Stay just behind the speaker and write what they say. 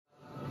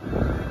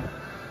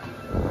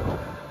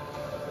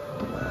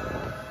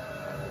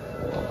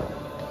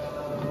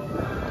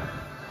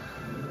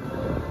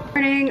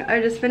morning. I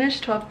just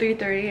finished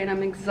 3:30 and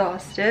I'm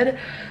exhausted.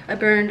 I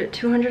burned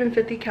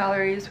 250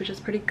 calories, which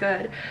is pretty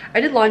good. I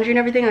did laundry and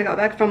everything. I got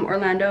back from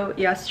Orlando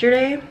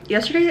yesterday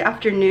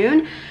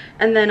afternoon,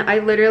 and then I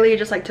literally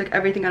just like took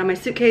everything out of my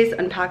suitcase,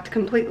 unpacked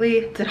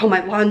completely, did all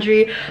my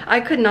laundry. I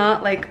could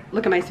not like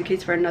look at my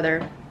suitcase for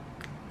another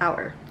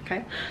hour.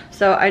 Okay,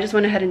 so I just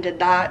went ahead and did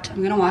that.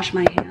 I'm gonna wash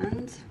my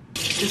hands.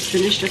 Just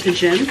finished at the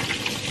gym.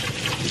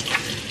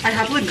 I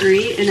have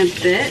Legree in a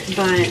bit,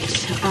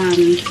 but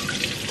I'm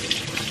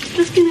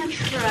just gonna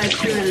try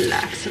to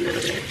relax a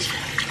little bit.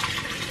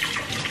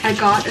 I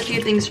got a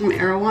few things from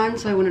Erewhon,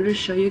 so I wanted to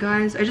show you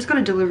guys. I just got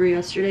a delivery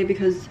yesterday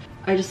because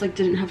I just like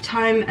didn't have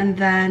time, and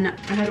then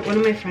I had one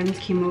of my friends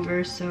came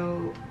over,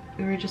 so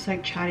we were just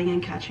like chatting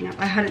and catching up.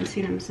 I hadn't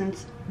seen him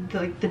since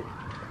the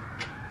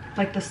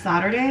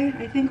Saturday,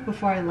 I think,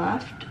 before I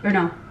left, or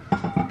no,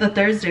 the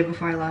Thursday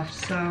before I left.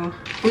 So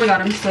oh my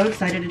god, I'm so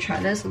excited to try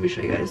this. Let me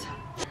show you guys.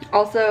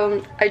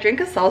 Also, I drank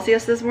a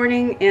Celsius this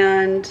morning,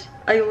 and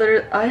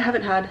I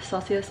haven't had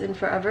Celsius in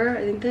forever.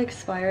 I think they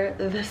expire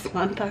this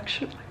month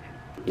actually.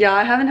 Yeah,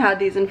 I haven't had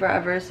these in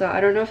forever, so I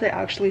don't know if they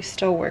actually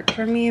still work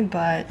for me,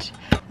 but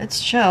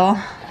it's chill.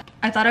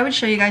 I thought I would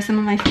show you guys some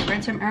of my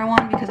favorites from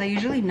Erewhon because I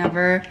usually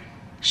never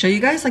show you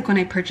guys like when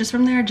I purchase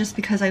from there, just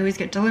because I always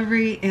get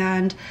delivery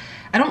and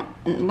I don't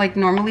like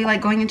normally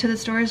like going into the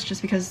stores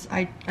just because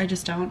I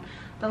just don't.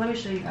 But let me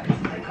show you guys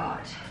what I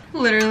got.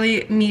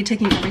 Literally me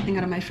taking everything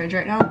out of my fridge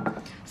right now.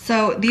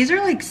 So these are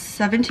like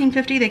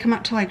 $17.50. They come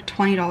out to like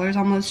 $20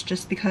 almost,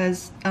 just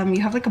because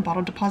you have like a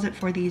bottle deposit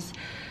for these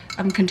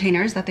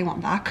containers that they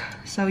want back,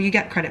 so you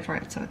get credit for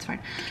it, so it's fine.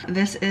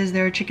 This is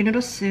their chicken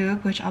noodle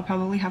soup, which I'll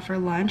probably have for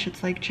lunch.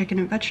 It's like chicken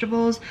and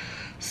vegetables,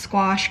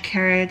 squash,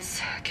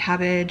 carrots,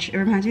 cabbage. It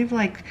reminds me of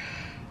like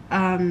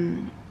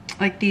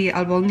the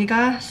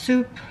albondiga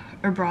soup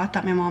or broth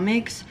that my mom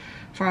makes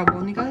for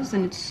albondigas,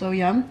 and it's so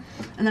yum.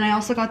 And then I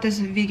also got this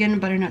vegan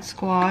butternut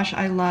squash.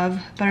 I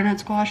love butternut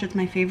squash. It's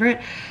my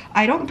favorite.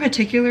 I don't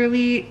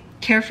particularly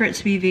care for it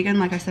to be vegan.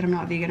 Like I said, I'm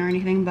not vegan or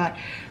anything, but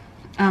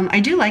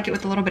I do like it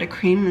with a little bit of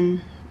cream,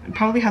 and it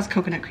probably has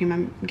coconut cream,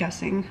 I'm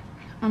guessing.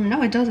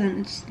 No, it doesn't.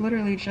 It's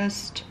literally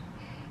just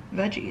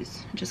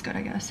veggies, which is good,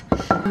 I guess.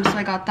 So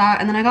I got that,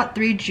 and then I got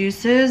 3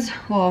 juices.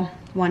 Well,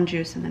 1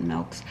 juice and then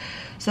milks.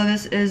 So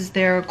this is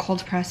their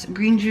cold pressed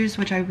green juice,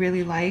 which I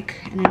really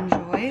like and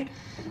enjoy.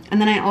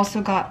 And then I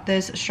also got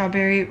this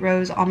strawberry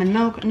rose almond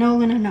milk.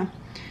 No.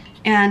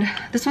 And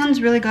this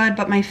one's really good,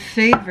 but my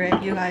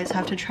favorite, you guys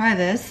have to try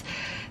this.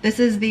 This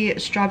is the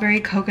strawberry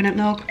coconut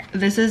milk.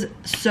 This is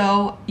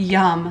so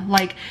yum.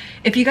 Like,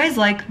 if you guys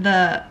like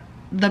the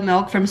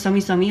milk from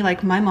Somi Somi,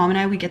 like my mom and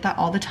I, we get that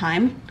all the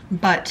time,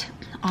 but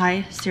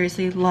I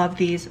seriously love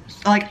these.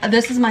 Like,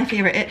 this is my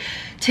favorite. It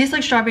tastes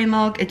like strawberry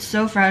milk. It's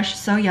so fresh,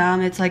 so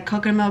yum. It's like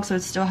coconut milk, so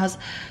it still has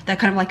that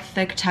kind of like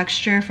thick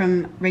texture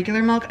from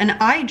regular milk. And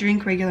I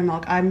drink regular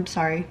milk. I'm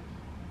sorry.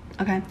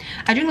 Okay,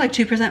 I drink like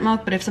 2%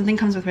 milk, but if something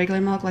comes with regular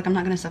milk, like I'm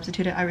not gonna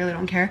substitute it. I really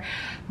don't care.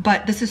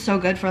 But this is so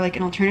good for like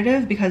an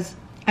alternative, because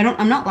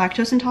I'm not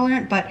lactose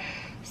intolerant, but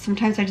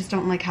sometimes I just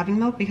don't like having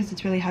milk because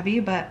it's really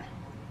heavy. But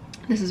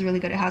this is really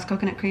good. It has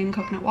coconut cream,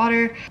 coconut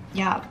water.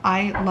 Yeah,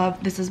 I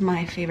love, this is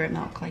my favorite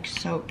milk. Like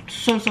so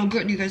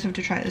good. You guys have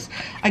to try this.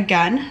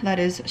 Again, that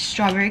is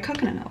strawberry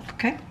coconut milk,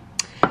 okay?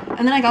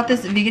 And then I got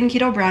this vegan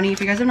keto brownie.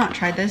 If you guys have not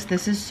tried this,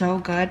 this is so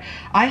good.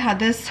 I had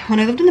this when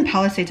I lived in the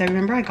Palisades. I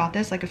remember I got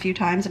this like a few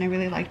times and I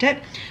really liked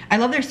it. I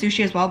love their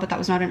sushi as well, but that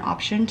was not an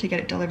option to get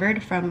it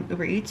delivered from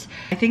Uber Eats.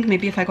 I think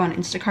maybe if I go on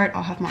Instacart,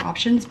 I'll have more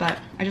options, but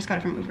I just got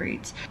it from Uber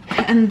Eats.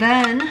 And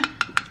then,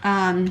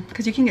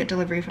 because you can get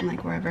delivery from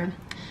like wherever.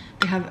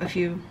 They have a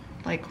few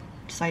like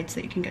sites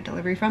that you can get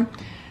delivery from.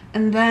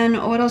 And then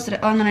what else did I,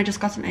 oh, and then I just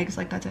got some eggs,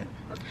 like that's it.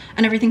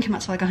 And everything came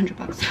out to like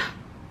 $100.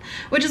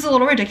 Which is a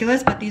little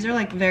ridiculous, but these are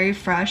like very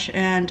fresh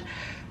and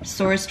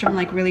sourced from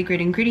like really great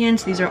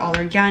ingredients. These are all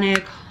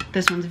organic.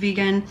 This one's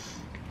vegan.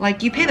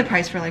 Like, you pay the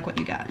price for like what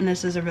you get. And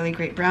this is a really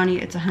great brownie.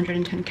 It's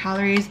 110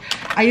 calories.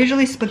 I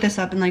usually split this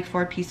up in like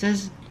 4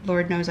 pieces.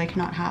 Lord knows I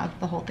cannot have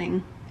the whole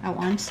thing at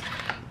once.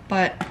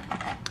 But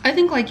I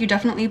think like you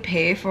definitely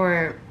pay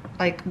for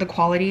like the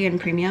quality and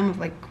premium of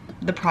like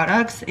the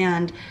products.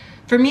 And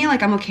for me,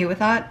 like I'm okay with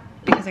that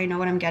because I know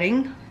what I'm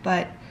getting.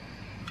 But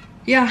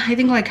yeah, I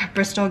think like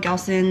Bristol,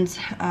 Gelson's,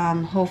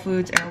 Whole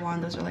Foods,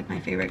 Erewhon, those are like my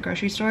favorite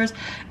grocery stores.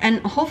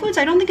 And Whole Foods,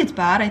 I don't think it's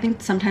bad. I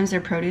think sometimes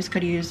their produce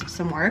could use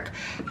some work,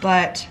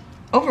 but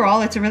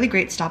overall it's a really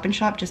great stop and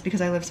shop just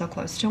because I live so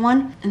close to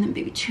one. And then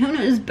baby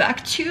Tuna is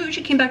back too.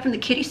 She came back from the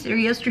kitty sitter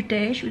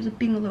yesterday. She was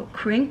being a little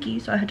cranky,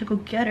 so I had to go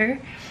get her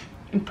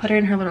and put her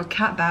in her little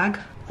cat bag.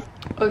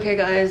 Okay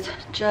guys,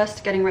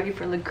 just getting ready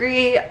for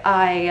Legree.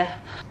 I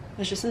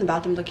was just in the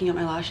bathroom looking at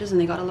my lashes and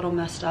they got a little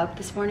messed up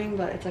this morning,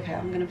 but it's okay.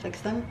 I'm gonna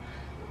fix them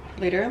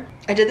later.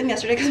 I did them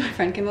yesterday because my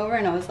friend came over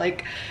and I was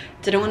like,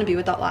 didn't want to be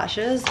without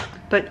lashes.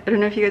 But I don't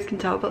know if you guys can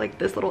tell, but like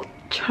this little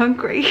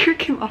chunk right here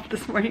came off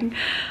this morning.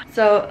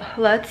 So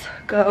let's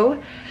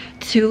go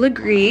to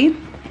Legree.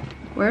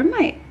 Where are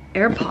my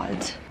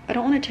AirPods? I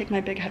don't want to take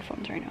my big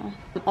headphones right now.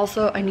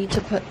 Also, I need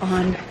to put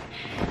on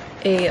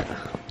a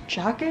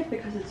jacket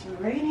because it's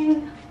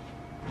raining.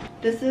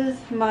 This is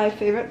my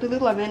favorite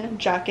Lululemon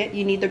jacket.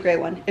 You need the gray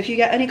one. If you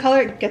get any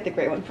color, get the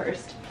gray one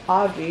first.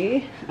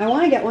 Avi, I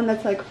want to get one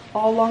that's like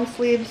all long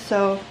sleeves,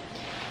 so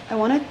I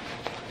want to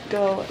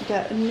go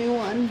get a new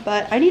one,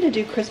 but I need to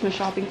do Christmas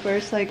shopping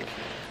first. Like,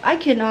 I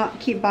cannot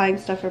keep buying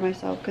stuff for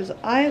myself because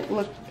I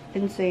look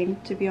insane,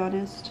 to be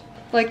honest.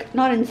 Like,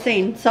 not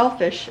insane,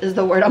 selfish is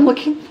the word I'm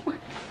looking for.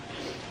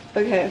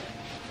 Okay,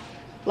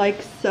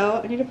 like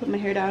so. I need to put my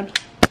hair down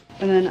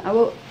and then I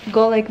will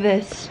go like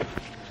this.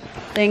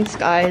 Thanks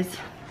guys,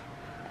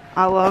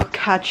 I will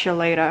catch you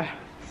later.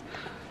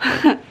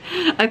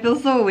 I feel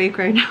so awake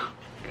right now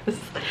because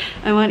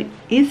I'm on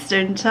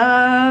Eastern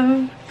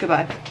time.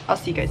 Goodbye, I'll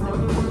see you guys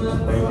soon.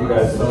 Thank you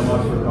guys so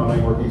much for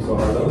coming, working so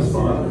hard. That was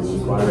fun. It's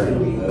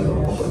inspiring. As a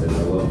whole, I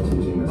love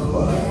teaching this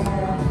class.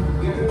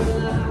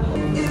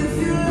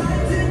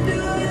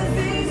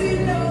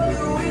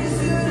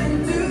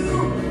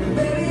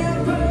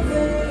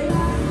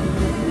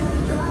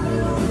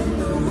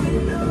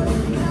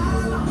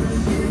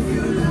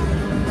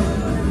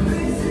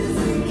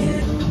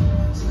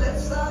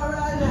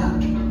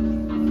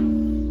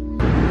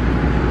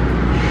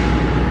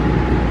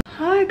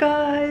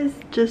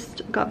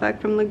 Just got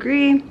back from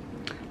Legree,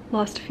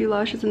 lost a few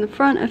lashes in the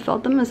front. I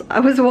felt them as I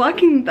was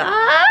walking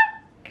back.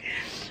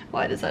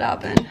 Why does that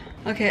happen?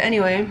 Okay,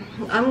 anyway,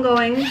 I'm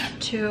going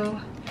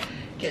to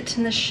get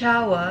in the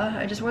shower.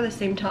 I just wore the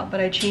same top, but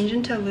I changed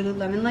into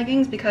Lululemon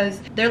leggings because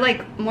they're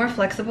like more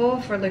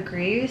flexible for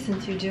Legree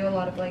since you do a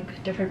lot of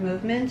like different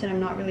movements, and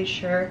I'm not really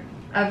sure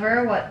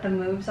ever what the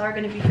moves are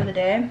going to be for the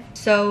day.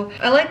 So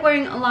I like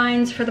wearing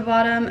lines for the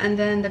bottom, and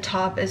then the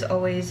top is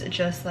always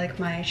just like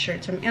my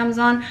shirts from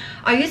Amazon.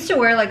 I used to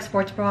wear like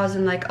sports bras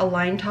and like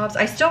Align tops.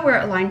 I still wear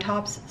Align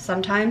tops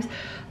sometimes,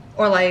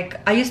 or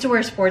like I used to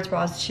wear sports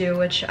bras too,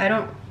 which I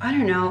don't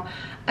know,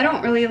 I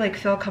don't really like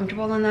feel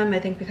comfortable in them. I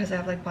think because I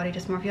have like body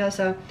dysmorphia,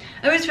 so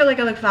I always feel like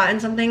I look fat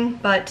in something.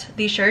 But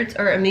these shirts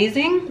are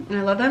amazing and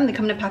I love them. They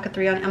come in a pack of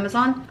 3 on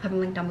Amazon. I have a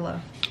link down below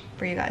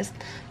for you guys.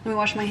 Let me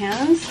wash my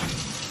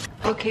hands.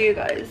 Okay, you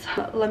guys,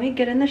 let me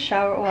get in the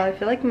shower. Wow, I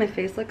feel like my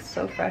face looks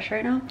so fresh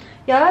right now.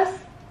 Yes?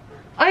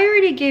 I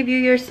already gave you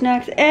your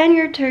snacks and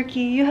your turkey.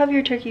 You have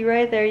your turkey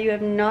right there. You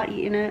have not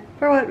eaten it.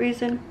 For what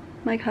reason?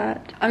 My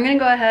cat. I'm gonna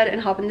go ahead and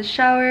hop in the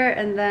shower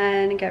and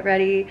then get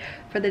ready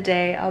for the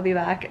day. I'll be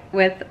back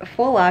with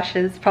full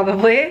lashes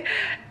probably.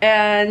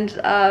 And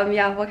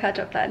yeah, we'll catch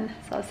up then.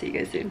 So I'll see you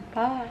guys soon.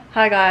 Bye.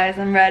 Hi guys,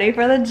 I'm ready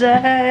for the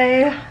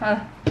day.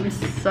 I'm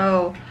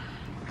so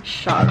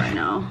shot right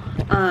now.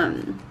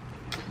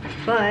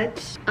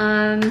 But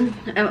I'm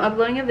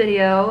uploading a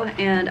video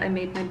and I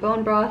made my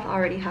bone broth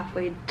already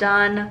halfway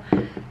done.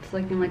 It's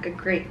looking like a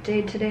great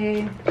day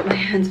today. My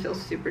hands feel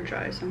super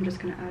dry, so I'm just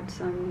gonna add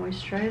some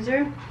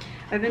moisturizer.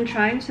 I've been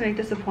trying to make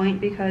this a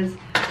point because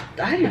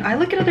I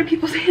look at other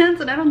people's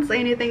hands and I don't say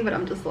anything, but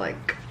I'm just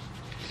like,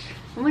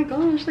 oh my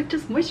gosh, like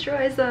just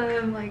moisturize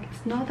them. Like,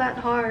 it's not that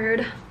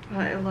hard.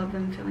 But I love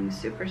them feeling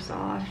super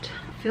soft.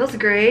 Feels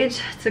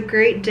great. It's a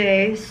great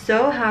day.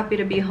 So happy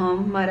to be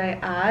home, might I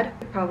add.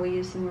 I'd probably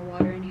use some more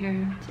water in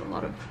here. It's a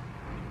lot of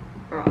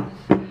broth.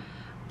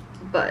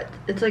 But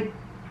it's like,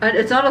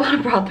 it's not a lot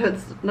of broth.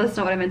 That's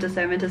not what I meant to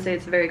say. I meant to say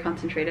it's very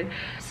concentrated.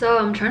 So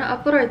I'm trying to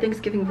upload our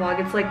Thanksgiving vlog.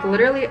 It's like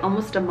literally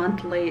almost a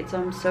month late.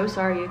 So I'm so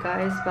sorry, you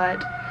guys.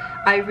 But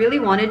I really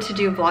wanted to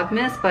do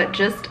Vlogmas, but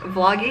just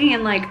vlogging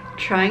and like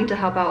trying to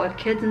help out with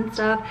kids and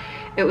stuff,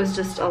 it was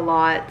just a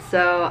lot.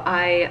 So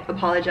I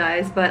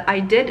apologize, but I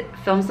did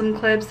film some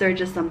clips. There are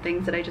just some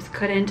things that I just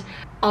couldn't.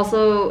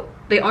 Also,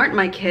 they aren't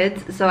my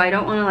kids, so I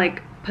don't want to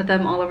like put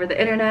them all over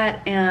the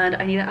internet, and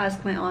I need to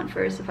ask my aunt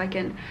first if I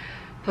can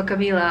put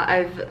Camila.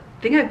 I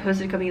think I've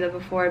posted Camila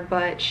before,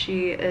 but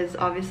she is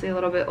obviously a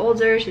little bit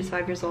older. She's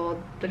 5 years old,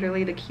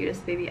 literally the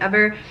cutest baby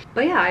ever.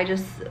 But yeah,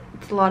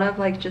 it's a lot of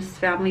like just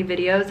family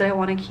videos that I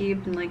want to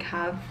keep and like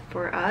have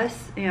for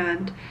us,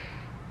 and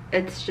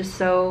it's just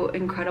so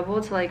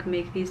incredible to like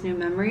make these new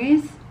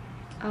memories.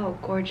 Oh,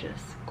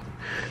 gorgeous.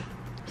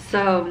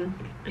 So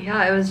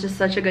yeah, it was just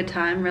such a good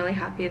time. Really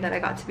happy that I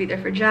got to be there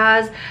for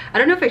Jazz. I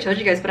don't know if I told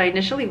you guys, but I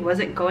initially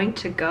wasn't going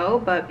to go,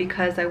 but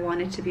because I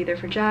wanted to be there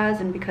for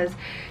Jazz and because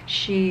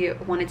she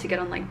wanted to get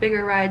on like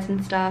bigger rides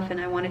and stuff, and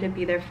I wanted to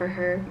be there for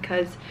her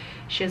because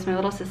she is my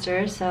little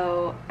sister,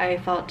 so I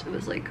felt it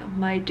was like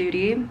my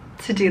duty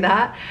to do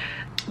that.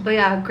 But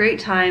yeah, great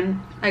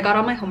time. I got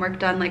all my homework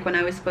done like when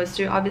I was supposed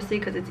to, obviously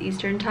because it's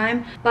Eastern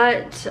time,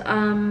 but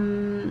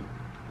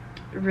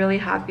really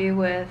happy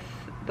with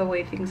the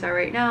way things are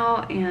right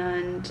now,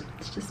 and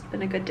it's just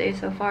been a good day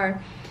so far.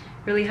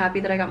 Really happy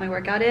that I got my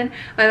workout in.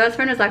 My best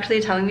friend was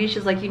actually telling me,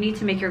 she's like, you need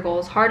to make your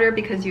goals harder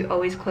because you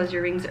always close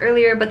your rings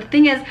earlier. But the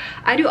thing is,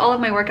 I do all of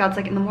my workouts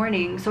like in the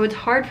morning, so it's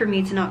hard for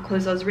me to not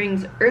close those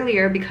rings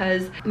earlier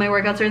because my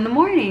workouts are in the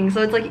morning.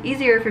 So it's like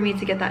easier for me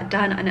to get that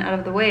done and out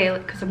of the way,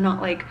 because I'm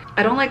not like,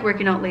 I don't like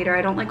working out later.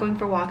 I don't like going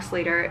for walks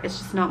later. It's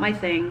just not my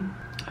thing.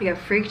 I get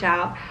freaked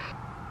out.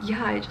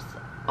 Yeah,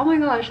 oh my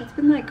gosh, it's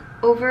been like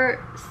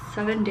over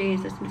 7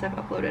 days since I've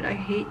uploaded. I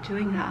hate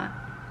doing that,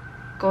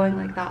 going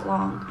like that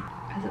long.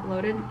 Has it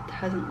loaded? It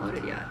hasn't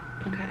loaded yet.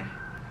 Okay.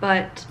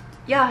 But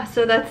yeah,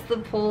 so that's the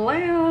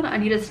plan. I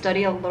need to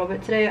study a little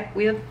bit today.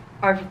 We have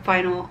our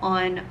final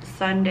on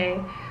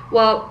Sunday.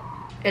 Well,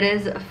 it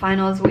is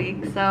finals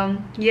week, so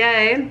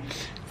yay.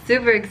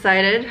 Super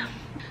excited.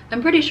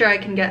 I'm pretty sure I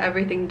can get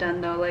everything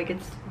done though. Like,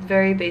 it's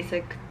very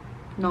basic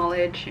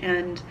knowledge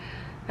and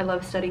I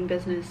love studying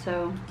business,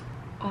 so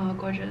oh,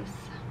 gorgeous.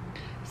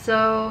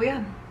 So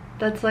yeah,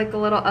 that's like a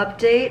little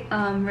update.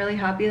 I'm really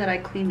happy that I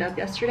cleaned up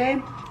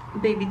yesterday.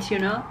 Baby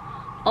Tuna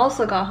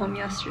also got home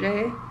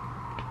yesterday.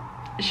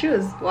 She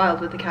was wild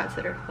with the cat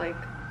sitter. Like,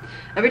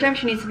 every time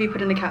she needs to be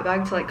put in the cat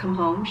bag to like come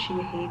home, she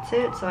hates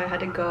it, so I had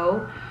to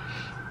go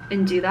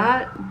and do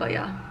that. But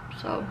yeah,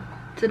 so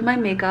did my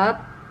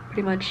makeup,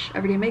 pretty much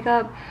everyday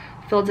makeup,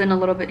 filled in a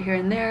little bit here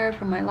and there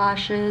from my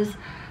lashes,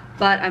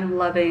 but I'm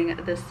loving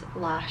this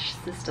lash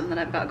system that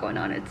I've got going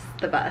on. It's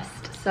the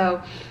best.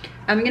 So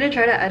I'm gonna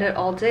try to edit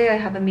all day. I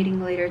have a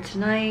meeting later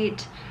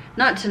tonight,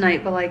 not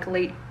tonight, but like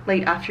late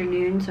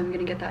afternoon, so I'm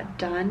gonna get that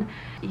done.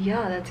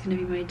 Yeah, that's gonna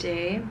be my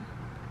day.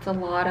 It's a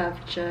lot of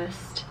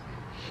just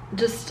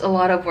a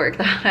lot of work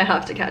that I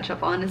have to catch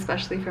up on,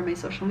 especially for my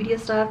social media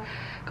stuff.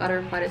 Gotta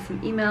reply to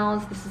some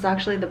emails. This is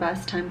actually the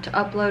best time to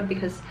upload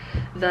because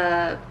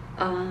the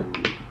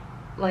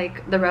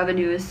like the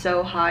revenue is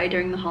so high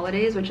during the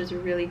holidays, which is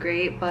really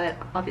great, but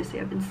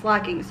obviously I've been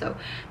slacking, so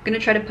I'm gonna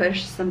try to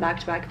push some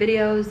back-to-back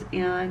videos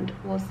and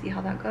we'll see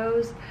how that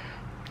goes.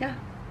 Yeah,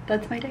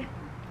 that's my day.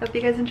 Hope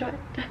you guys enjoyed.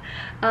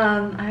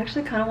 I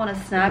actually kind of want a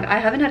snack. I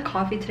haven't had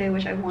coffee today,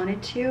 which I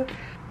wanted to.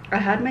 I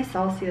had my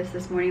Celsius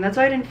this morning. That's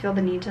why I didn't feel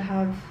the need to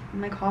have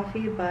my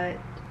coffee, but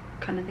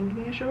kind of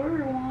thinking I should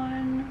order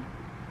one.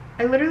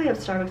 I literally have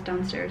Starbucks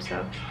downstairs,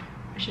 so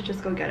I should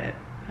just go get it.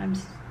 I'm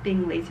just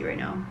being lazy right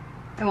now.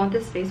 I want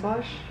this face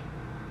wash.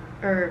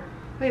 Or,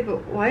 wait,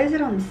 but why is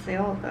it on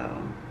sale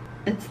though?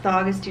 It's the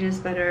Augustina's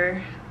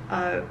Better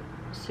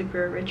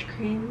Super Rich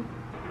Cream.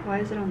 Why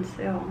is it on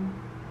sale?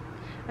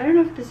 I don't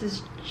know if this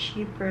is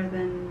cheaper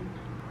than...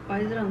 Why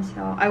is it on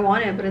sale? I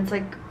want it, but it's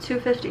like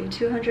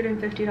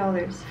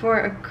 $250 for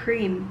a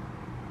cream.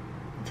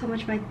 That's how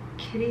much my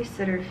kitty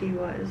sitter fee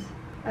was.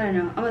 I don't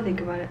know. I'm gonna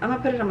think about it. I'm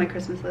gonna put it on my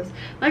Christmas list.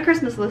 My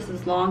Christmas list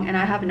is long and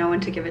I have no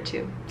one to give it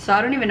to. So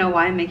I don't even know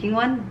why I'm making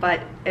one,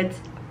 but it's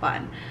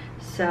fun.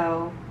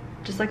 So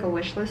just like a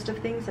wish list of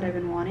things that I've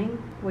been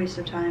wanting. Waste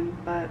of time,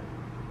 but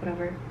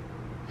whatever.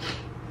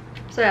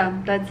 So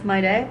yeah, that's my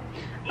day.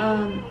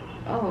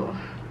 Oh,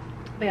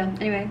 but yeah,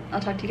 anyway, I'll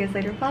talk to you guys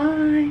later.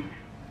 Bye.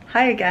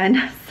 Hi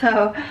again.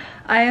 So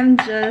I am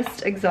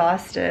just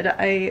exhausted.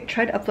 I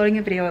tried uploading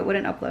a video, it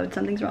wouldn't upload.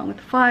 Something's wrong with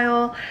the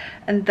file.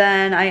 And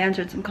then I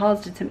answered some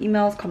calls, did some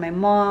emails, called my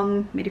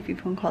mom, made a few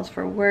phone calls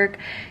for work,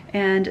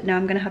 and now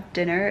I'm gonna have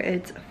dinner.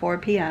 It's 4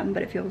 p.m.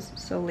 but it feels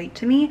so late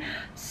to me.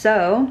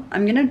 So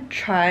I'm gonna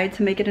try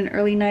to make it an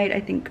early night.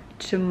 I think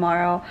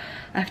tomorrow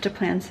I have to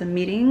plan some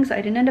meetings. I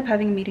didn't end up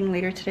having a meeting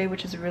later today,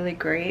 which is really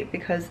great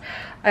because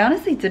I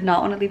honestly did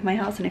not want to leave my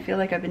house and I feel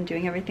like I've been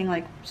doing everything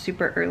like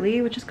super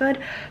early, which is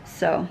good.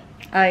 So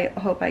I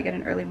hope I get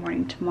an early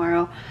morning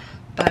tomorrow.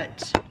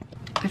 But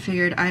I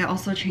figured I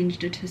also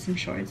changed it to some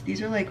shorts.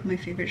 These are like my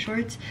favorite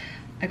shorts.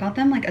 I got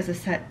them like as a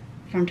set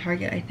from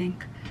Target, I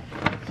think.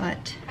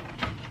 But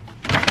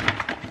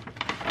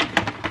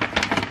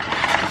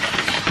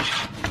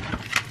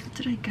what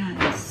did I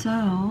get?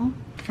 So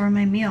for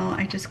my meal,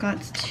 I just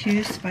got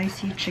 2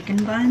 spicy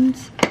chicken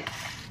buns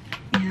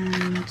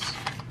and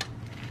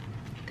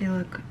they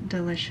look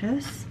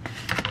delicious.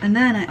 And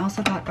then I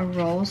also got a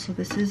roll. So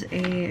this is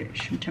a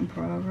shrimp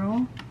tempura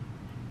roll.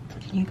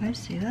 Can you guys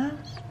see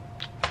this?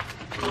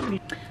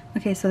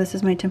 Okay, so this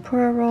is my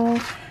tempura roll,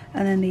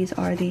 and then these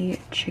are the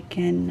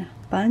chicken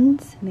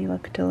buns and they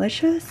look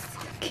delicious.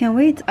 Can't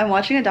wait. I'm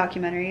watching a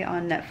documentary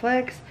on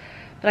Netflix,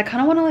 but I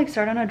kind of want to like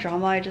start on a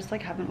drama. I just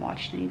like haven't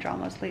watched any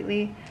dramas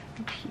lately.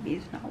 The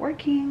TV's not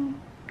working.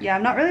 Yeah,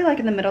 I'm not really like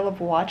in the middle of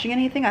watching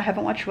anything. I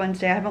haven't watched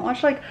Wednesday. I haven't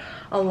watched like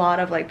a lot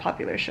of like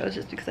popular shows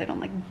just because I don't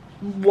like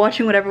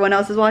watching what everyone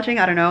else is watching.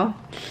 I don't know.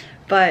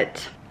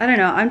 But I don't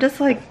know. I'm just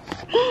like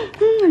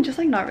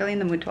not really in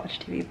the mood to watch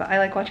TV, but I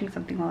like watching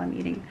something while I'm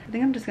eating. I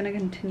think I'm just gonna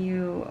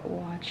continue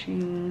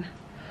watching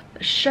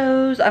the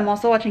shows. I'm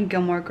also watching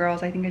Gilmore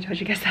Girls. I think I told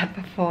you guys that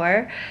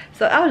before.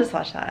 So I'll just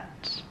watch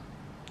that.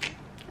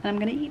 And I'm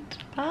gonna eat.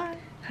 Bye.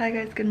 Hi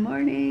guys, good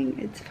morning.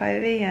 It's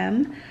 5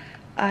 a.m.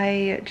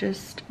 I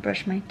just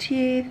brushed my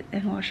teeth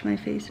and washed my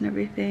face and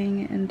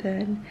everything, and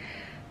then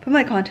put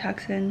my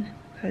contacts in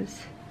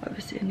because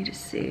obviously I need to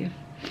see.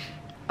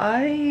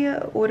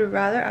 I would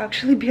rather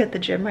actually be at the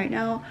gym right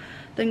now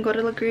than go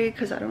to Legree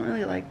because I don't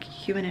really like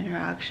human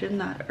interaction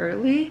that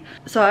early.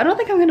 So I don't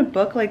think I'm gonna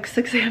book like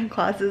 6 a.m.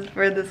 classes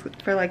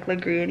for like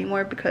Legree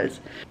anymore because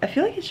I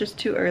feel like it's just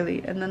too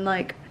early. And then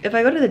like if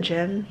I go to the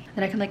gym,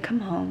 then I can like come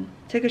home,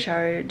 take a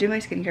shower, do my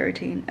skincare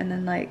routine, and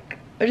then like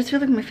I just feel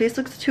like my face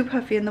looks too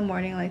puffy in the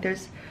morning. Like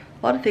there's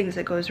a lot of things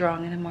that goes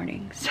wrong in the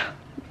morning, so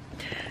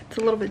it's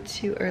a little bit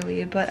too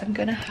early. But I'm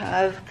gonna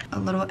have a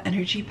little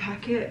energy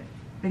packet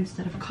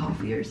instead of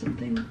coffee or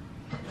something.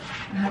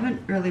 I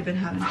haven't really been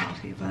having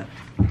coffee, but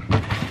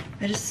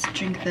I just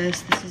drink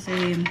this. This is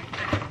a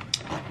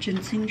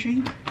ginseng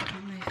drink. One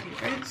of my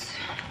favorites.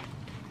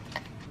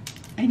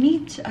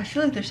 I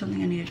feel like there's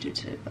something I need to do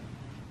today, but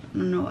I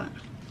don't know what.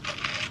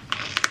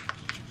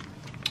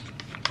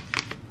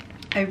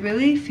 I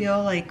really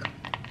feel like,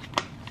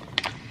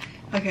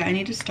 okay, I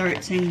need to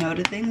start saying no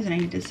to things, and I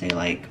need to say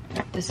like,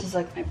 this is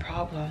like my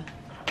problem.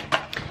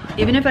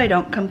 Even if I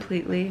don't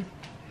completely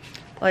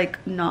like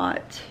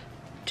not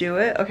do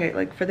it. Okay,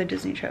 like for the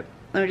Disney trip,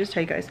 let me just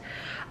tell you guys,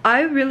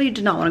 I really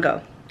did not want to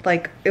go.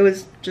 Like, it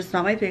was just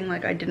not my thing.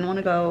 Like, I didn't want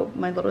to go.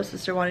 My little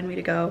sister wanted me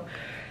to go,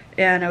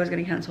 and I was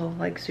gonna cancel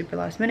like super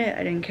last minute.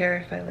 I didn't care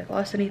if I like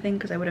lost anything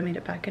because I would have made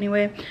it back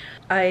anyway.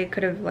 I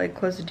could have like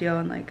closed the deal,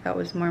 and like that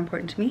was more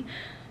important to me,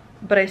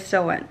 but I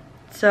still went.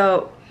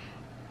 So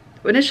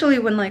initially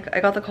when like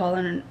I got the call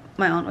and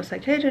my aunt was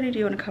like, hey Jenny, do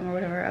you want to come or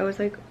whatever, I was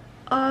like,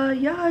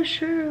 yeah,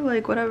 sure,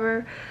 like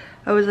whatever.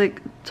 I was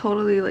like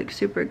totally like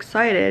super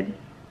excited,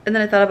 and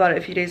then I thought about it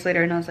a few days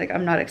later and I was like,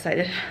 I'm not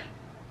excited.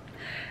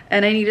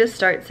 And I need to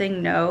start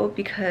saying no,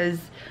 because,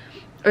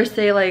 or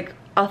say like,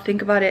 I'll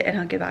think about it and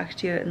I'll get back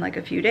to you in like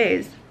a few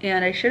days.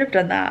 And I should have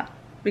done that,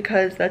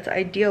 because that's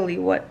ideally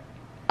what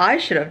I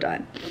should have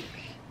done.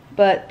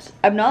 But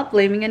I'm not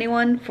blaming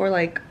anyone for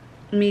like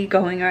me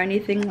going or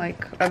anything.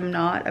 Like,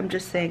 I'm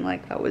just saying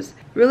like that was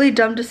really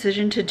dumb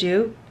decision to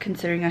do,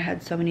 considering I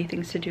had so many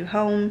things to do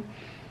home.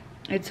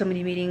 I had so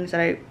many meetings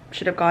that I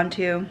should have gone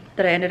to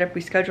that I ended up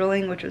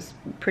rescheduling, which was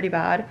pretty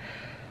bad.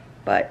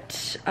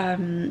 But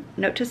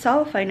note to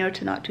self, I know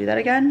to not do that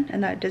again,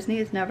 and that Disney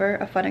is never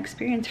a fun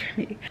experience for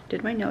me.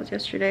 Did my nails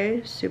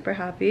yesterday, super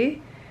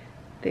happy.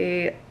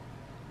 They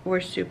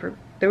were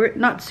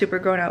not super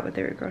grown out, but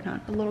they were grown out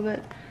a little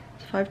bit.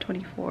 It's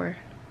 5:24.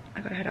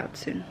 I gotta head out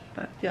soon.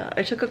 But yeah,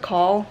 I took a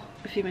call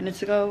a few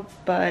minutes ago,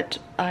 but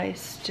I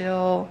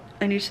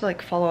need to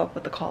like follow up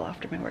with the call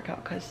after my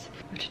workout, because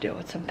I have to deal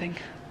with something.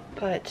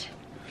 But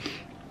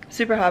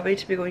super happy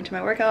to be going to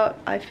my workout.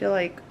 I feel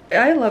like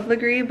I love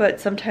Legree,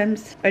 but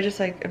sometimes I just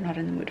like I'm not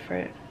in the mood for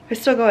it. I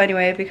still go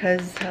anyway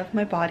because of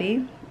my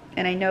body,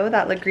 and I know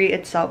that Legree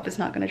itself is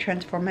not going to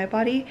transform my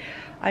body.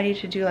 I need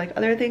to do like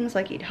other things,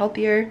 like eat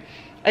healthier.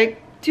 I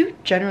do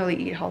generally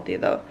eat healthy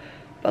though,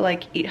 but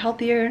like eat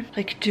healthier,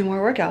 like do more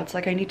workouts.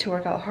 Like I need to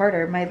work out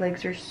harder. My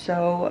legs are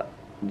so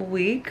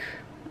weak.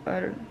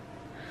 I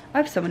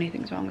have so many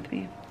things wrong with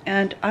me,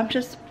 and I'm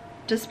just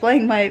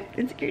displaying my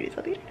insecurities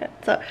on the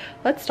internet. So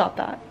let's stop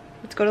that.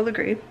 Let's go to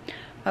Legree.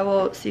 I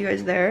will see you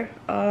guys there.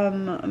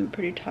 I'm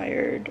pretty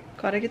tired.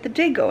 Gotta get the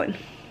day going.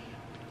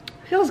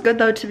 Feels good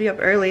though to be up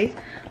early.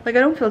 Like I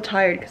don't feel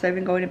tired because I've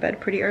been going to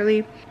bed pretty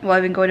early. Well,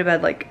 I've been going to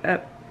bed like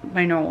at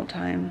my normal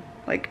time,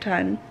 like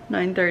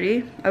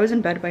 9:30. I was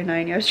in bed by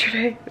 9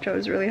 yesterday, which I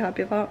was really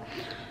happy about.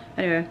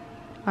 Anyway,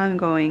 I'm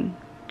going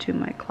to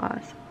my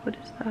class. What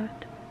is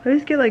that? I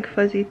always get like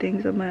fuzzy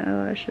things on my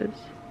eyelashes.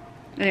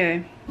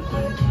 Anyway.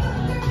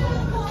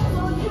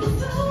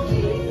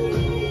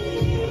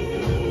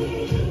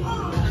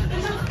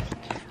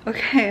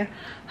 Okay,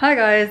 hi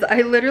guys.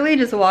 I literally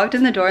just walked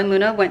in the door and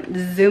Luna went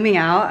zooming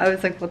out. I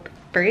was like, what the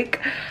freak?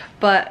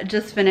 But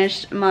just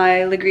finished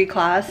my Legree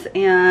class,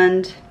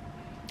 and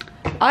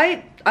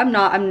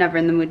I'm never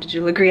in the mood to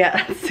do Legree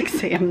at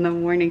 6 a.m. in the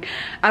morning.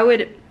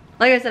 Like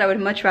I said, I would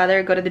much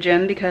rather go to the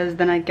gym, because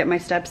then I'd get my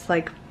steps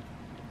like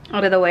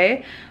out of the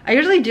way. I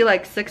usually do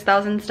like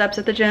 6,000 steps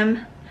at the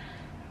gym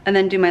and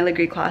then do my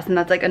Legree class, and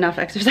that's like enough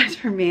exercise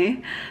for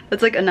me.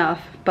 That's like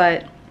enough.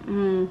 But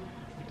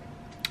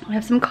I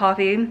have some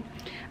coffee.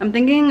 I'm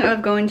thinking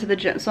of going to the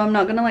gym, so I'm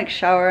not gonna like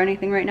shower or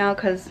anything right now,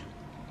 because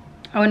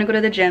I want to go to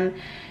the gym,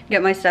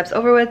 get my steps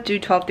over with, do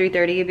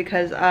 3:30,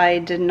 because I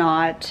did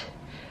not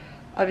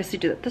obviously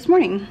do that this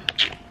morning.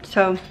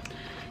 So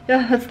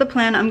yeah, that's the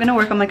plan. I'm gonna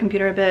work on my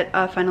computer a bit,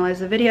 finalize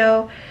the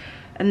video,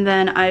 and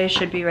then I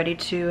should be ready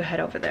to head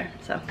over there.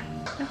 So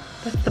yeah,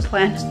 that's the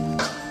plan.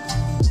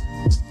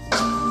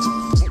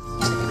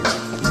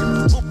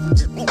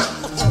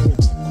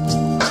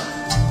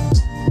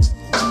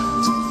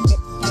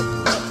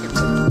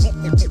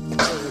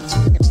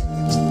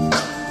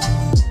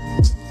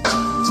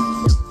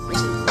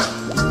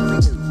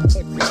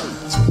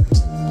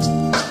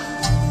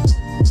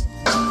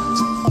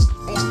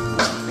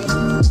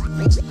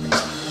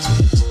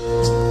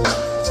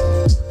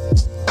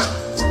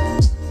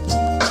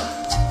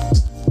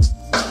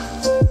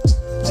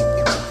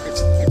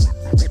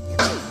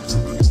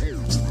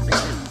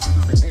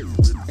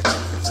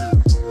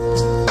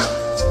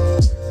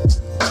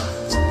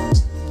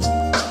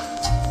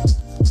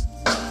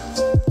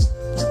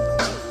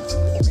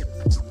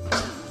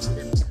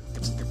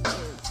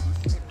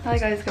 Hi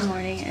guys, good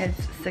morning. It's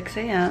 6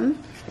 a.m.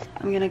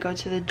 I'm gonna go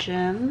to the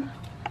gym,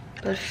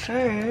 but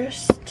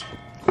first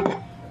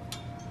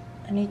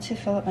I need to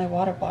fill up my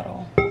water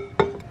bottle.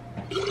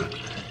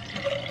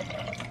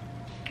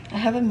 I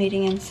have a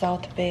meeting in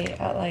South Bay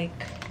at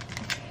like,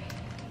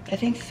 I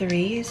think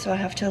 3, so I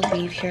have to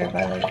leave here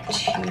by like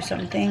 2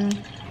 something,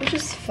 which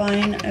is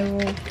fine. I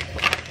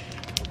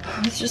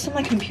was just on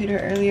my computer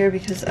earlier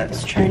because I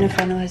was trying to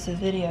finalize the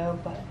video,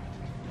 but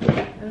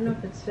I don't know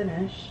if it's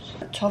finished.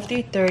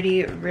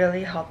 12:30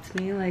 really helped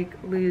me like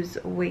lose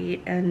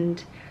weight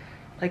and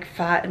like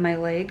fat in my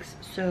legs,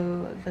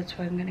 so that's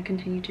why I'm gonna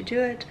continue to do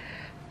it.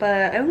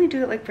 But I only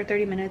do it like for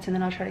 30 minutes and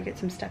then I'll try to get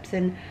some steps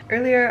in.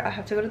 Earlier I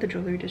have to go to the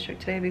jewelry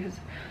district today because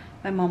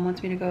my mom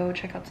wants me to go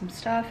check out some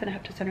stuff and I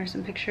have to send her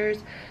some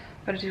pictures.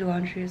 Gotta do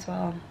laundry as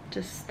well,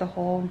 just the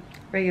whole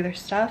regular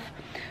stuff.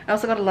 I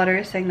also got a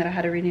letter saying that I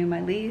had to renew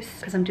my lease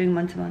because I'm doing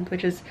month to month,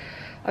 which is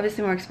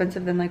obviously more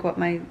expensive than like what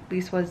my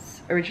lease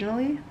was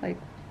originally. Like,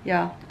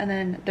 yeah, and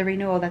then the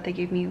renewal that they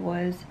gave me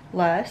was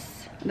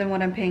less than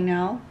what I'm paying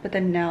now, but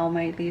then now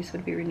my lease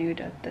would be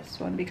renewed at this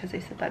one because they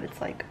said that it's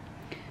like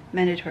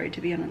mandatory to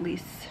be on a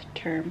lease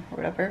term or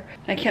whatever.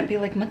 And I can't be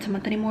like month to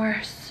month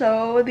anymore,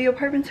 so the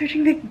apartment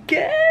searching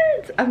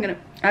begins. I'm gonna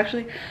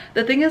actually,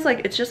 the thing is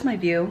like, it's just my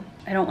view.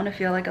 I don't want to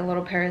feel like a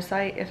little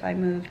parasite if I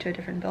move to a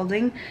different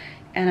building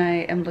and I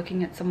am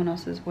looking at someone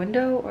else's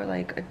window or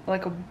like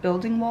a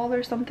building wall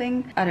or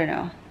something. I don't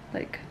know,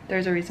 like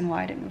there's a reason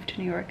why I didn't move to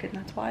New York, and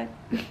that's why.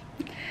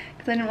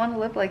 Because I didn't want to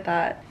live like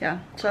that. Yeah,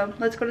 so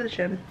let's go to the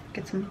gym,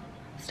 get some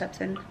steps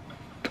in.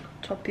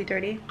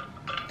 12:30.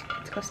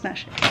 Let's go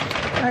smash it.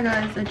 Hi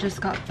guys, I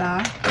just got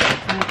back.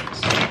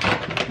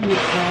 I'm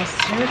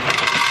exhausted.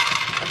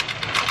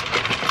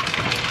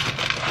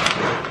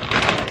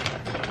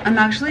 I'm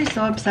actually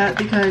so upset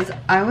because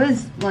I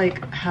was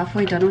like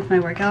halfway done with my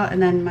workout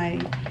and then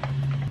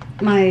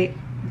my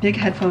big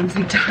headphones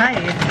like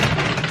died.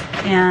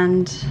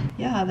 And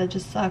yeah, that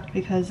just sucked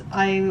because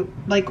I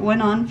like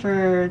went on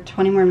for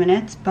 20 more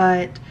minutes,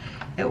 but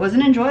it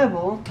wasn't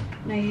enjoyable.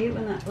 And I hate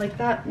when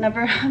that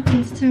never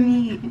happens to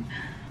me.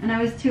 And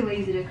I was too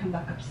lazy to come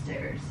back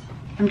upstairs.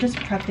 I'm just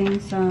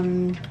prepping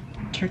some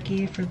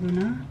turkey for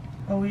Luna.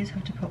 Always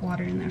have to put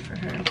water in there for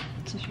her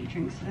so she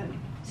drinks it.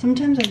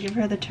 Sometimes I give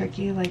her the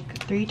turkey like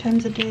 3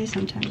 times a day,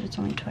 sometimes it's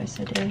only twice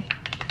a day.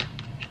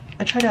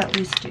 I try to at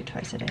least do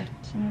twice a day.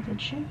 Some of the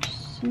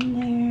chips in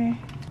there.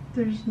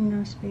 There's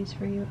no space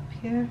for you up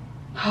here.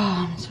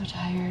 Oh, I'm so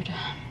tired.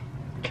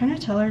 I'm trying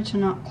to tell her to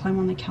not climb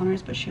on the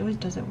counters, but she always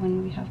does it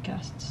when we have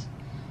guests.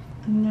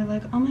 And they're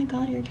like, oh my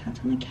god, your cat's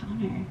on the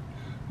counter.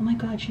 Oh my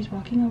god, she's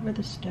walking over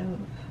the stove.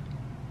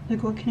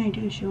 Like, what can I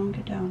do? She won't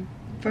get down.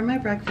 For my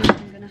breakfast,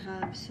 I'm gonna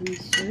have some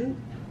soup.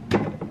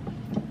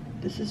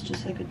 This is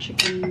just like a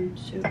chicken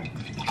soup.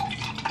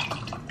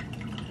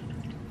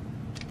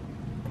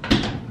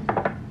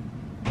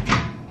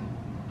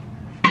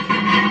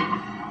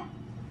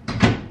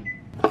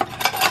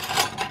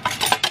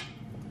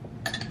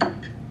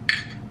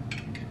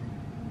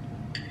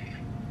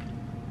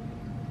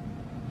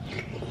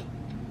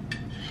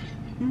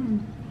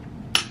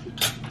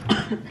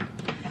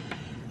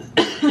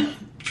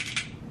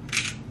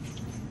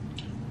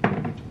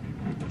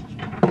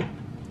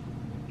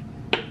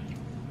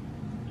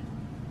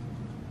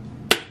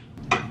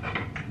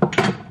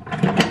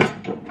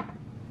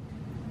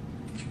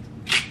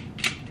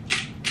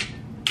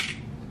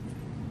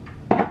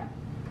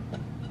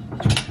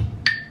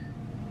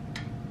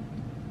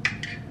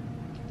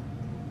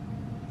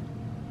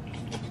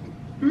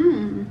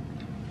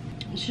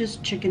 It's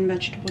just chicken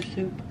vegetable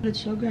soup, but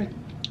it's so good.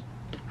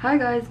 Hi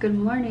guys, good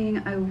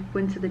morning. I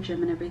went to the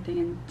gym and everything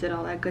and did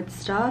all that good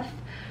stuff,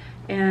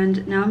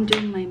 and now I'm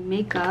doing my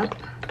makeup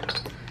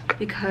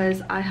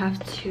because I have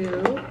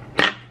to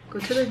go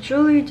to the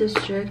jewelry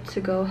district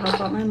to go help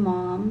out my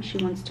mom. She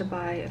wants to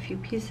buy a few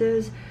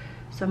pieces,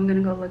 so I'm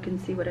gonna go look and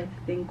see what I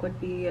think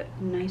would be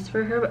nice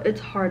for her. But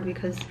it's hard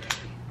because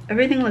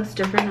everything looks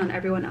different on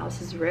everyone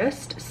else's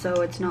wrist,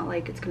 so it's not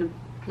like it's gonna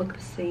look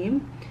the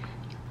same.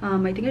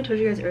 I think I told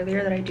you guys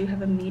earlier that I do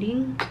have a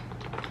meeting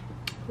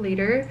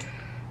later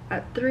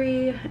at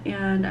 3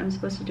 and I'm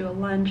supposed to do a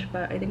lunch,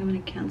 but I think I'm gonna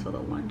cancel the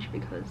lunch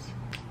because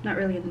I'm not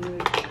really in the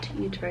mood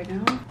to eat right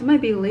now. It might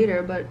be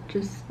later, but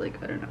just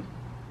like, I don't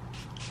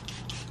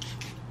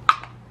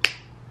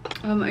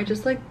know. I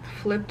just like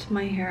flipped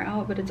my hair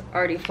out, but it's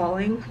already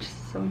falling, which is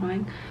so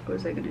annoying. What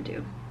was I gonna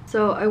do?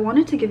 So I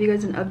wanted to give you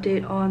guys an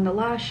update on the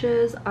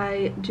lashes.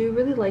 I do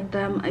really like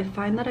them. I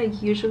find that I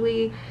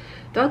usually,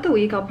 throughout the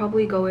week, I'll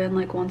probably go in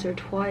like once or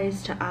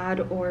twice to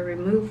add or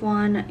remove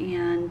one.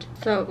 And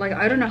so like,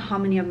 I don't know how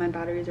many of my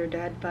batteries are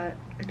dead, but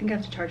I think I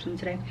have to charge them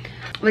today.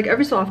 Like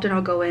every so often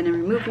I'll go in and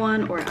remove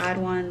one or add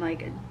one.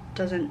 Like it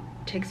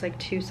takes like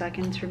 2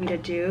 seconds for me to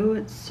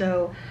do.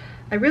 So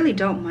I really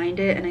don't mind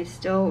it, and I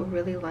still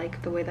really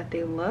like the way that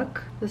they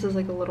look. This is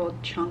like a little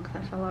chunk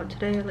that fell out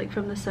today, like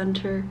from the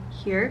center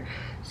here.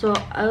 So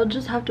I'll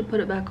just have to put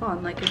it back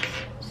on. Like it's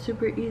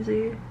super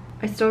easy.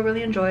 I still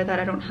really enjoy that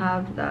I don't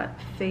have that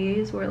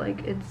phase where like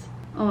it's,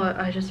 oh,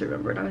 I just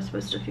remembered I was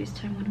supposed to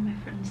FaceTime one of my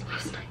friends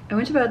last night. I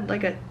went to bed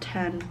like at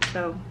 10,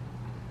 so,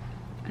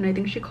 and I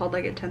think she called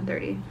like at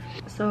 10:30.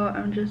 So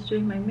I'm just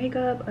doing my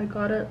makeup. I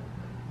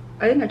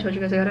think I told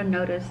you guys I got a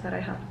notice that I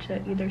have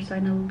to either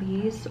sign a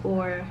lease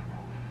or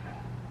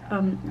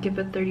give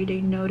a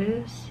 30-day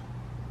notice.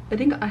 I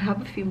think I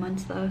have a few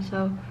months though,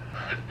 so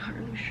I'm not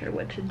really sure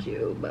what to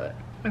do, but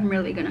I'm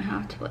really gonna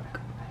have to like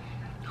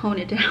hone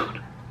it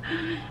down.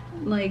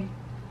 Like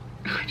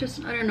I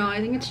don't know, I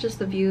think it's just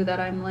the view that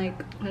I'm like,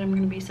 that I'm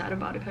gonna be sad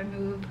about if I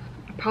move.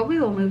 I probably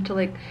will move to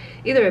like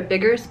either a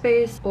bigger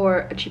space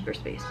or a cheaper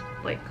space.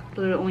 Like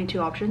those are the only two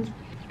options.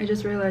 I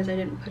just realized I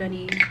didn't put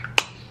any.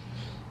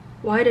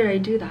 Why did I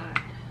do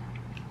that?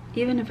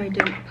 Even if I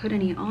didn't put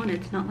any on,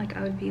 it's not like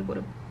I would be able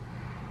to.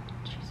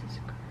 Jesus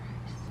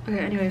Christ. Okay,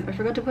 anyway, I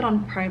forgot to put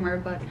on primer,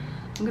 but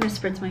I'm gonna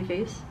spritz my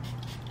face.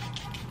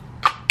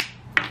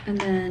 And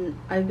then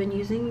I've been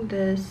using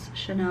this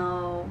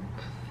Chanel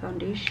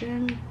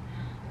foundation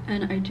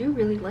and I do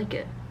really like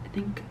it. I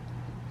think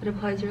it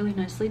applies really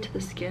nicely to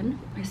the skin.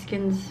 My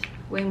skin's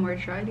way more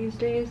dry these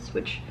days,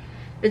 which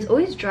it's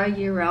always dry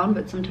year round,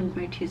 but sometimes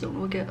my T-zone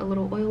will get a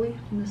little oily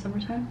in the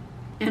summertime.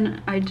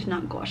 And I did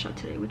not gouache out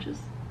today, which is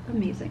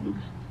amazing.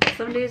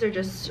 Some days are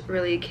just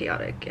really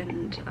chaotic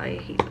and I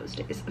hate those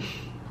days.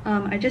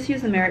 I just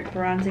used the Merit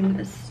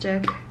bronzing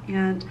stick,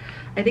 and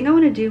I think I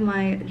want to do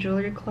my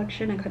jewelry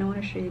collection. I kind of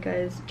want to show you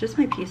guys just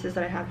my pieces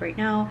that I have right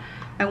now.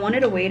 I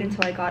wanted to wait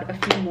until I got a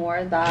few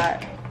more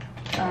that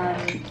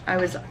I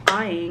was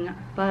eyeing,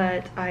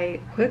 but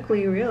I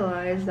quickly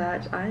realized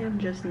that I am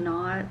just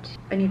not,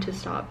 I need to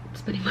stop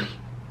spending money.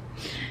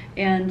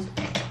 And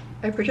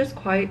I purchased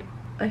quite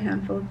a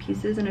handful of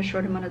pieces in a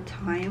short amount of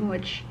time,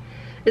 which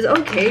is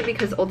okay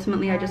because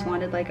ultimately I just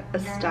wanted like a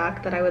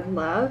stack that I would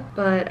love.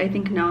 But I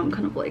think now I'm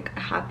kind of like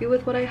happy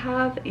with what I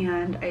have,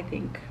 and I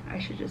think I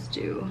should just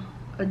do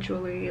a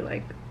jewelry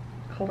like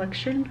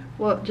collection.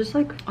 Well, just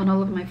like on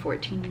all of my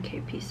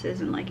 14K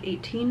pieces and like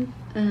 18.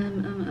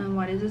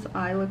 Why does this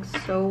eye look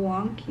so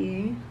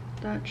wonky?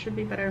 That should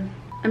be better.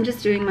 I'm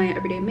just doing my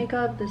everyday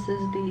makeup. This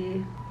is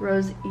the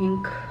Rose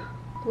Ink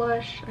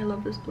blush. I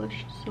love this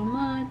blush so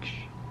much.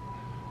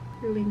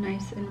 Really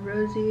nice and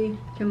rosy.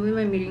 Can't believe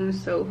my meeting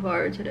is so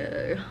far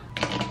today.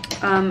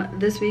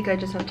 This week I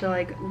just have to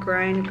like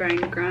grind.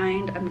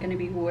 I'm gonna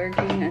be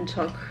working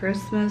until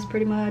Christmas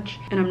pretty much,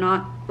 and I'm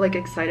not like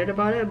excited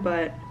about it,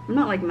 but I'm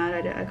not like mad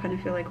at it. I kind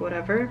of feel like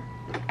whatever,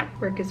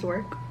 work is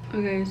work.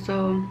 Okay,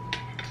 so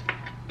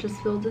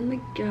just filled in the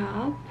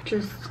gap,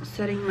 just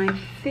setting my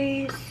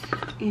face,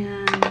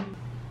 and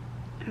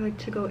I like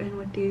to go in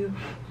with the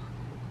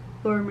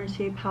Laura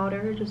Mercier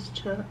powder just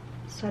to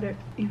set it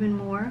even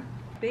more.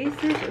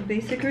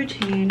 Basic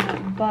routine,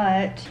 but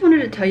I just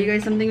wanted to tell you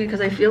guys something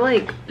because I feel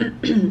like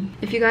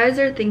if you guys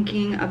are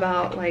thinking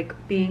about like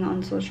being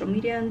on social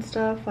media and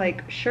stuff,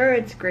 like sure,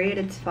 it's great,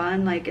 it's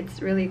fun, like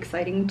it's really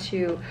exciting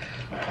to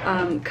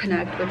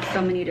connect with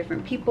so many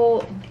different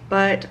people,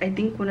 but I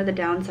think one of the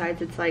downsides,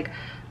 it's like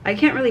I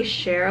can't really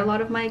share a lot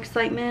of my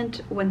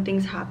excitement when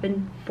things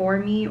happen for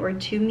me or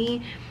to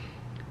me.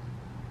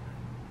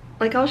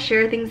 Like I'll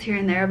share things here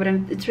and there, but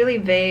it's really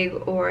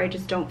vague, or I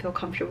just don't feel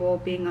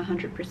comfortable being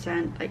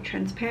 100% like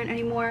transparent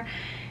anymore.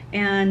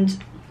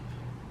 And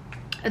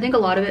I think a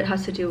lot of it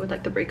has to do with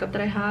like the breakup that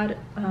I had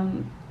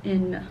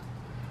in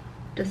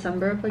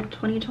December of like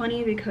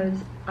 2020, because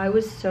I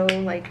was so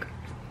like,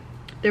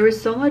 there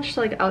was so much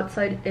like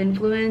outside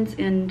influence,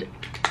 and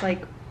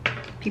like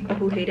people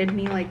who hated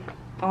me like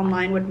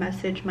online would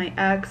message my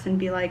ex and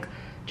be like,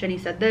 Jenny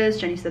said this,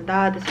 Jenny said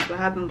that, this is what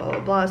happened, blah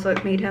blah blah. So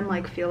it made him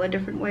like feel a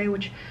different way,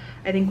 which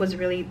I think was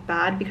really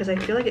bad, because I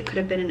feel like it could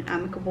have been an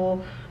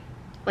amicable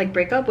like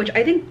breakup, which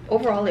I think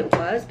overall it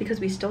was, because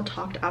we still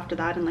talked after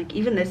that, and like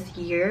even this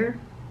year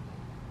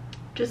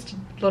just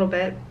a little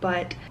bit.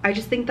 But I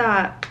just think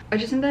that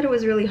it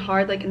was really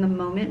hard like in the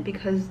moment,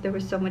 because there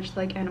was so much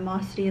like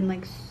animosity and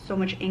like so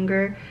much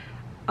anger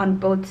on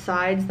both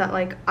sides, that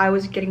like I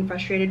was getting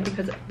frustrated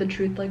because the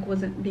truth like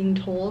wasn't being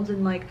told,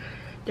 and like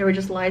there were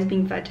just lies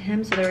being fed to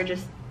him. So there were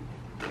just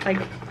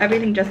like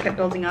everything just kept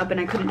building up, and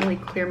I couldn't really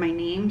clear my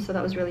name, so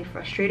that was really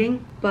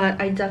frustrating.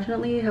 But I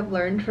definitely have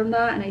learned from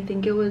that, and I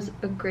think it was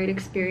a great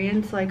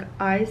experience. Like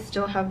I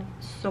still have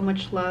so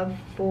much love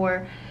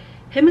for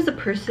him as a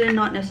person,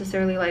 not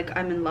necessarily like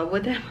I'm in love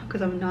with him,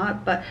 because I'm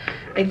not, but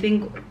I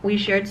think we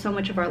shared so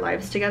much of our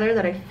lives together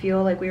that I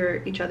feel like we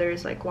were each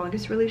other's like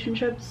longest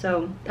relationship,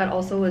 so that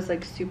also was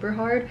like super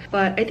hard.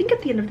 But I think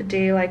at the end of the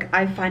day, like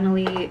I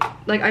finally,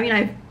 like, I mean,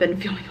 I've been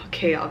feeling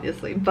okay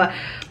obviously, but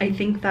I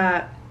think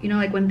that, you know,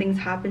 like when things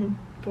happen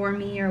for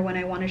me, or when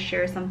I want to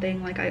share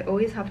something, like I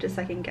always have to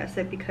second guess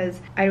it, because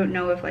I don't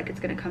know if like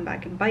it's gonna come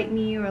back and bite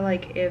me, or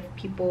like if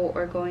people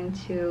are going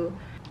to,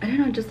 I don't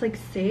know, just like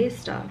say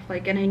stuff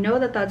like, and I know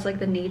that that's like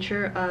the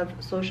nature of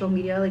social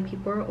media, like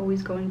people are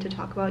always going to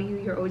talk about you,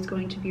 you're always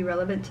going to be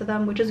relevant to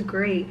them, which is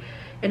great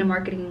in a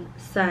marketing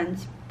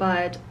sense.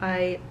 But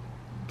I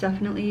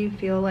definitely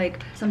feel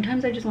like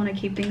sometimes I just want to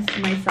keep things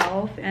to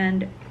myself,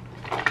 and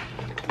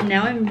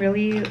now I'm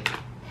really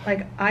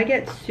like, I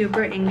get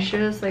super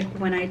anxious like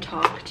when I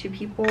talk to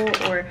people,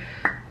 or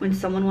when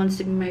someone wants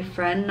to be my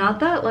friend.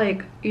 Not that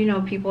like, you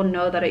know, people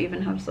know that I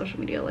even have social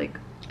media. Like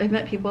I've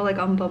met people like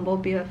on Bumble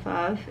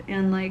BFF,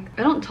 and like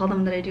I don't tell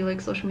them that I do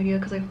like social media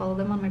because I follow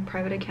them on my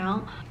private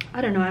account. I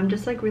don't know, I'm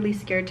just like really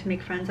scared to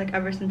make friends, like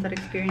ever since that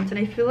experience. And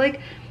I feel like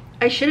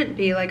I shouldn't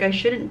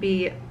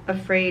be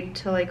afraid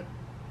to like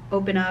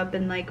open up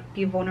and like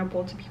be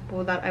vulnerable to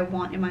people that I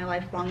want in my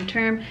life long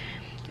term.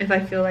 if I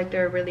feel like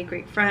they're a really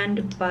great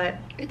friend. But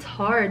it's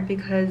hard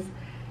because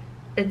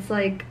it's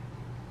like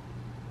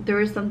there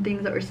were some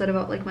things that were said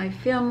about like my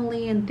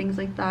family and things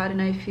like that,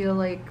 and I feel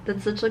like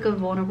that's such like a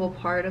vulnerable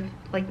part of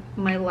like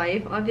my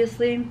life.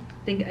 Obviously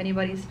I think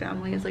anybody's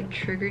family is like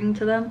triggering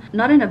to them,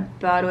 not in a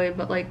bad way,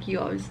 but like you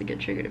obviously get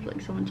triggered if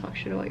like someone talks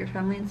shit about your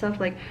family and stuff.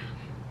 Like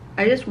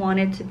I just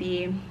wanted to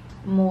be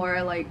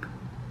more like,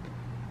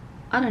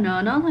 I don't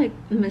know, not like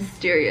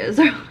mysterious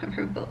or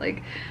whatever, but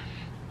like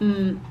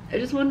I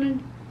just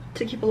wanted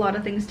to keep a lot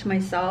of things to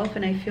myself,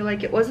 and I feel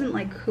like it wasn't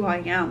like who I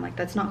am. Like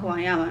that's not who I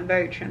am. I'm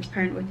very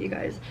transparent with you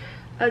guys,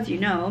 as you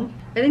know.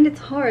 I think it's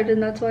hard,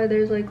 and that's why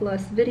there's like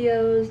less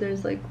videos,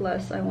 there's like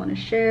less I want to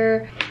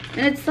share,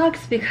 and it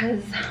sucks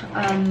because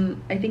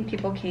I think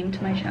people came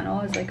to my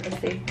channel as like a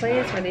safe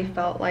place where they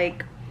felt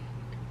like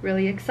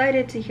really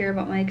excited to hear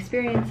about my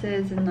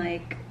experiences, and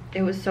like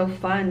it was so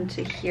fun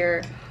to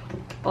hear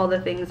all the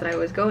things that I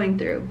was going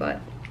through.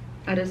 But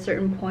at a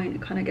certain point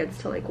it kind of gets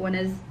to like, when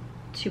is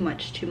too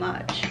much too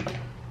much?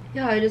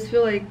 Yeah, I just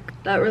feel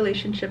like that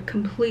relationship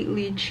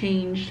completely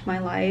changed my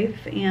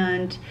life,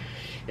 and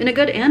in a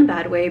good and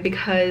bad way,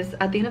 because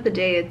at the end of the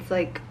day it's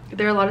like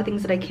there are a lot of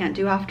things that I can't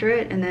do after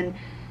it, and then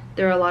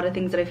there are a lot of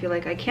things that I feel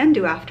like I can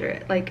do after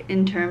it, like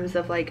in terms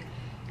of like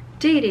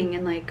dating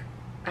and like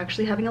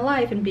actually having a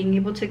life and being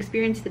able to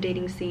experience the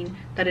dating scene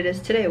that it is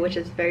today, which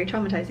is very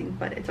traumatizing,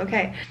 but it's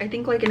okay. I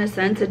think like in a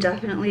sense it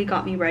definitely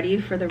got me ready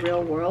for the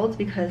real world,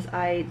 because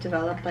I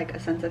developed like a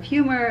sense of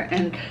humor,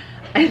 and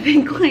I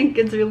think like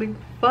it's really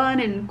fun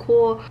and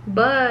cool.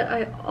 But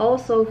I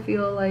also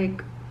feel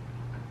like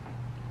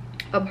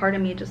a part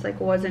of me just like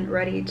wasn't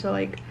ready to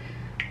like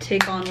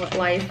take on what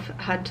life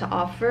had to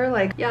offer.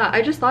 Like yeah,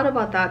 I just thought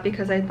about that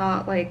because I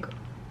thought like,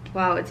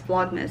 wow, it's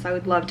Vlogmas. I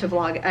would love to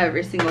vlog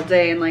every single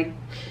day and like,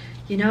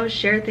 you know,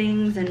 share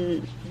things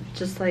and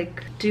just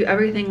like do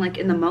everything like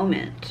in the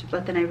moment.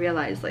 But then I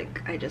realized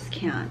like I just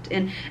can't.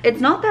 And it's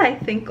not that I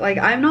think like,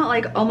 I'm not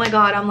like, oh my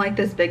god, I'm like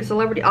this big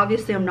celebrity.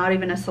 Obviously I'm not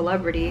even a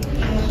celebrity.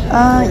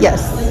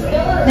 Yes,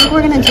 I think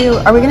we're gonna do,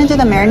 are we gonna do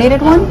the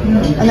marinated one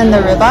and then the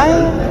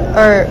ribeye,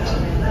 or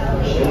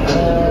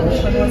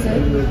which one was it?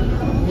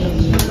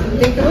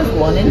 I think it was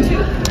 1 and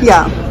 2.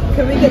 yeah,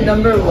 Can we get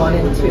number 1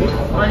 and 2?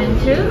 1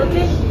 and 2,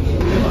 okay.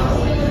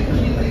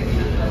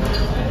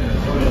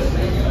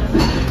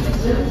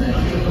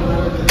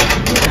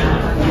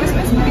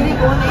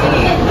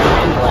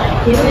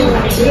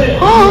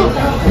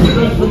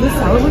 oh, Well, this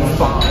salad looks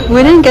bomb.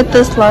 we didn't get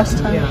this last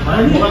time.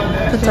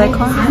 The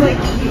daikon.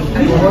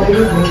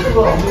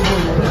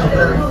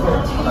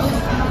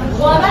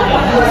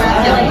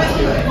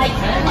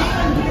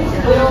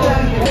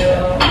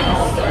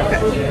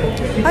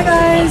 Hi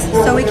guys,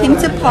 so we came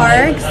to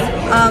Parks.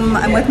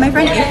 I'm with my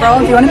friend April.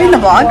 Do you want to be in the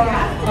vlog?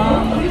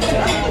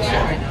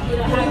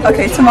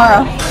 Okay,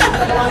 tomorrow.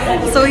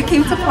 So we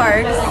came to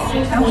Parks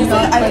and we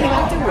got,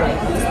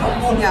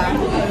 yeah,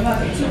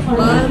 a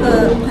lot of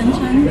the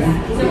pensions,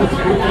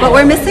 but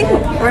we're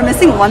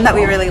missing one that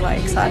we really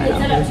like, so I don't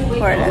know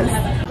where it is.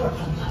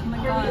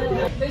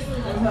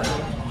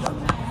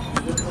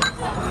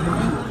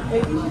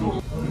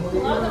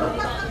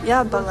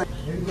 Yeah, but like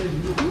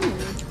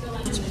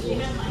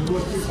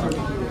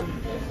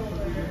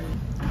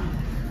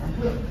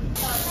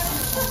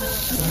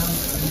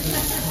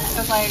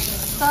it's like,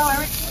 so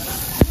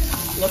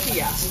Lucky,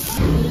 yeah.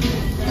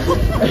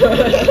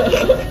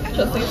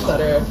 Just like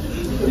stutter.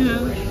 yeah.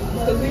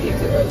 Because we ate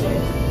too early.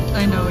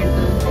 I know we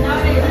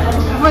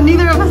did. But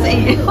neither of us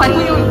ate. Like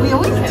we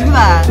always do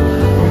that.